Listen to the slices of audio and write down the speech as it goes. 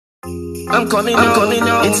I'm coming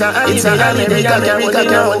out. It's a holiday,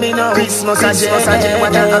 America, Christmas again.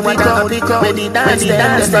 What a pick up. Ready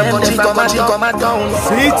dance, come a down.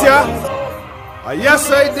 See it, yeah? Yes,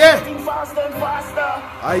 I there.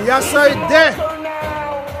 Yes, I there.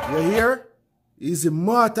 You hear? He's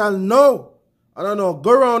immortal now. I don't know,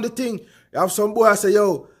 go around the thing. You have some boy say,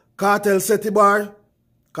 yo, Kartel set the bar.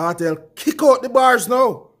 Kartel kick out the bars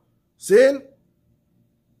now. See?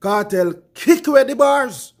 Kartel kick away the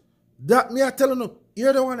bars. That me I telling you.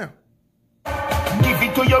 Hear the one now. Give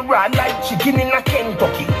it to your rod like chicken in a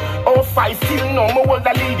Kentucky. Oh, 5 till no more world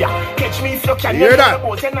a leader. Catch me if you can. You hear that?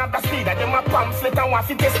 Them a pamphlet and want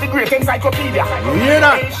to test the great encyclopedia. You hear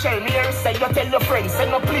that? Hey, share me and say you tell your friends. Say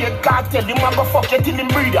no play Kartel. Him a go fuck you till him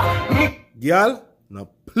breeder. Girl, now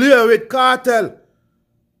play with Kartel.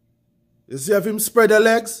 You see if him spread the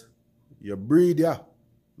legs, you breed ya.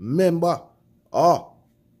 Remember. Oh.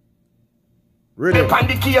 Ready? On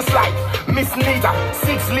the case like Miss Nita,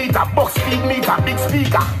 6 liter, box speed meter, big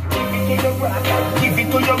speaker. Give it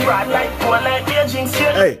to your rod like one like aging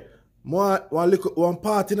shit. Hey, one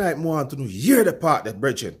party night, more want to know, hear the part that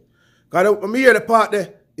brethren. Because when I hear the part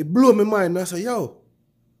there, it blew my mind. I say, yo,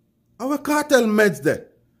 our Kartel meds there.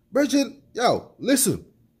 Brethren, yo, listen.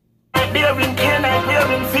 Bearing,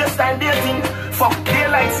 bearing, FaceTime dating. Fuck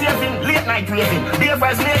daylight saving, late night raving.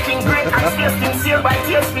 Vybz making great and spacing. Sail by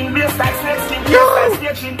tailspin, bass like snake skin. Bass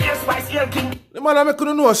like snake bass by sail king. The man I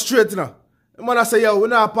couldn't know straight now. The man I say, yo, we're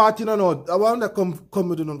not partying no. I want to come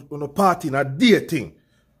with on a party in a dating.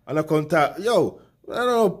 And I come tell, yo, I don't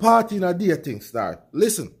know, party in a dating start.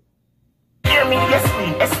 Listen. Hear me, yes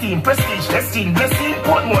me, esteem, prestige, esteem, blessing,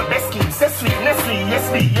 Portmore, best scheme, set sweet, Nestle,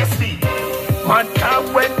 yes me, yes me.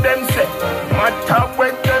 Matter when them say, matter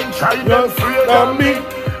when them try them afraid of me.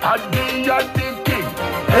 Adiadking,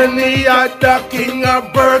 any other king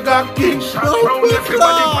of Burger King. shot round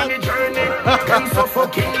everybody on the journey. Them so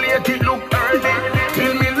fucking late, it look early.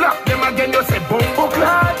 Till me lock them again, you say bumbo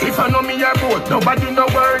clad. If I know me a boat, nobody no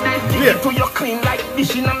worthy. Yeah. To you clean like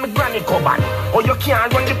dish in my granny cupboard. Or you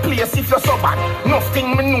can't run the place if you're so bad.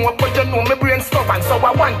 Nothing me know, but you know me brain stubborn. So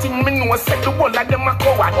I want thing me know, set the whole of them a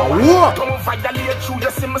coward. Don't violate through,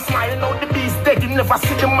 you see me smile. Now the bees dead, you never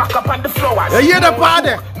see the mark up on the flowers. You hear the part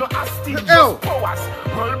there? No hostage, just powers.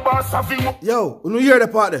 World boss of you. Yo, when you hear the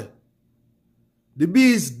part there? The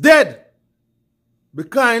bee is dead.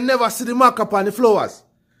 Because I never see the mark up on the flowers.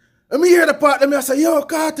 And me hear the part there, I say, yo,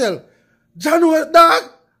 Kartel, January dog.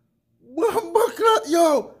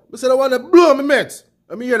 Yo, I said I want to blow my mates.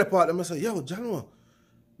 Let me hear the part. I say, yo, January.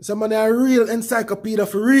 I said, man, a real encyclopedia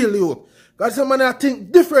for real, yo. Because some man I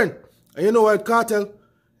think different. And you know what, Kartel?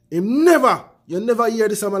 You never hear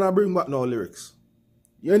this man I bring back no lyrics.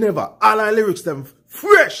 You never. All our lyrics, them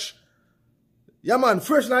fresh. Yeah, man,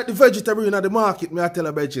 fresh like the vegetable in the market, me I tell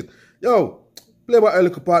a budget. Yo, play back a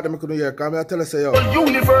little part that I couldn't hear. Because I tell her, say, yo.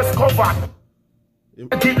 Universe cover.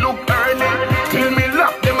 It look early. Till me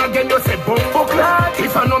lock them again, you say bumbo clad.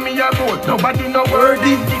 If I know me a boat, nobody no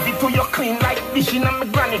worthy. Give it to you clean like dish in my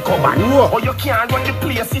granny cupboard. Or you can't run the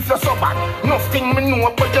place if you're so bad. Nothing me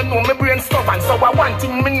know, but you know me brain stubborn. So I want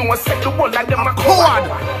thing me know, set the whole of them a coward.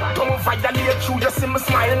 Don't violate through, you see me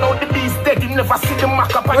smile. Now the bees dead, you never see the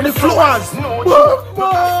mark up on the flowers. No joke,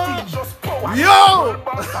 no just power. Yo!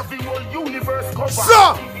 Universe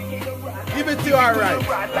So! Give it to you alright.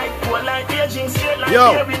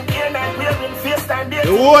 Yo,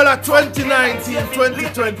 the whole of 2019,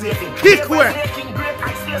 2020, kick where?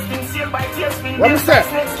 What is that?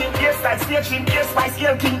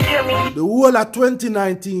 The whole of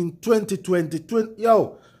 2019, 2020,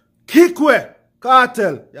 yo, kick where?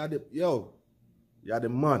 Kartel, you're the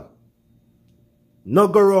man. No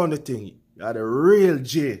go around the thing. You're the real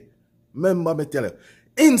J. Remember me tell you,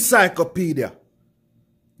 encyclopedia.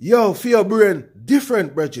 Yo, for your brain,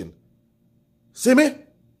 different, brethren. See me?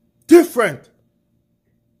 Different.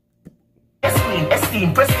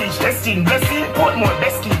 Esteem, prestige, esteem, blessing, Portmore,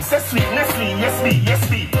 best scheme, set sweet, Nestle, yes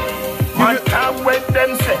me. Matter what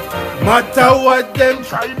them say, matter what them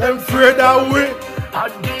try them afraid of we.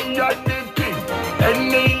 Adiadking,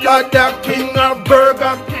 any other king of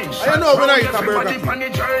Burger King. I know when I eat a Burger King.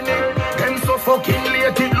 Them so fucking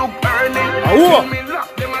late, it look early. Me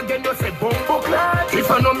lock them again, you say bumbo clad. If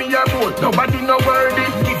I know me a boat, nobody no worthy.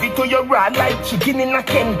 Give it to your rod like chicken in a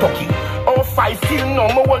Kentucky. Oh, 5 till no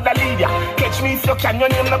more world a leader. Catch me if you can, you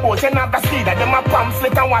name the boat and have the speed. Them a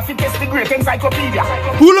pamphlet and want to test the great encyclopedia.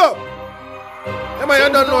 Pull up! Hey man, you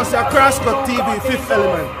don't know, it's a Crosscut TV, Fifth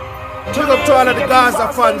Element. Check up to all of the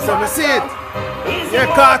Gaza fans, and you see it? Yeah,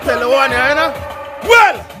 Kartel, the one, you know?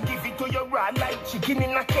 Well! Give it to your rod like chicken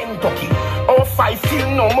in a Kentucky. Oh, 5 till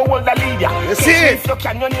no more hold the leader. You see it? If you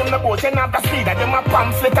can, you name the boat and have the speed. Them a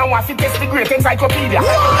pamphlet and want to test the great encyclopedia.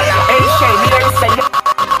 Hey, Shane, you say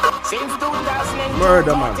since 2000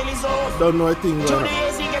 murder, man. Don't know a thing going on.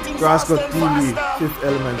 Grasscut TV, Fifth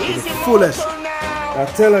Element to the fullest. I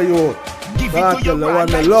tell you, Kartel, the one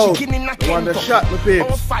that loud, the one that shot the pigs.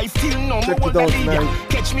 Check it out tonight.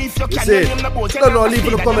 You see it? Don't know, leave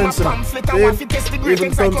in the comments.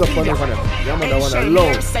 Even thumbs up on it. Yeah, man, the one that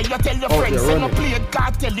loud. Out there running.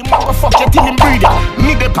 Fuck you till him breather.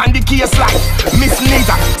 Me the pan the case like Miss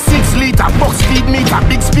Lita, 6 liter, box speed meter,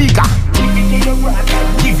 big speaker.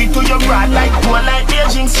 Give it to your rod like cool like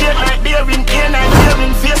aging, straight like daring, air night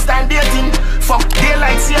daring, face time dating. Fuck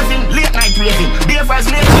daylight saving, late night raving. Beavers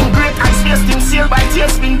making great ice wasting, sail by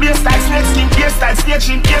tailspin, beer style snake skin, ear style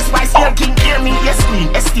staging, ear spice, ear king, ear me, yes queen,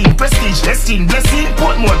 esteem, prestige, destined, blessing,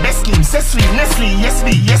 Portmore, best scheme, Cecily, Nestle, yes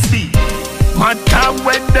be, yes be. Matter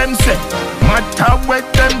what them say, matter what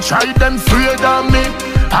them try, them afraid of me.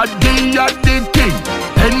 Adiadking,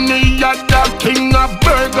 any other king of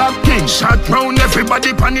Burger King. Shot round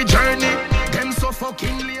everybody on the journey. Them so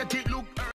fucking late it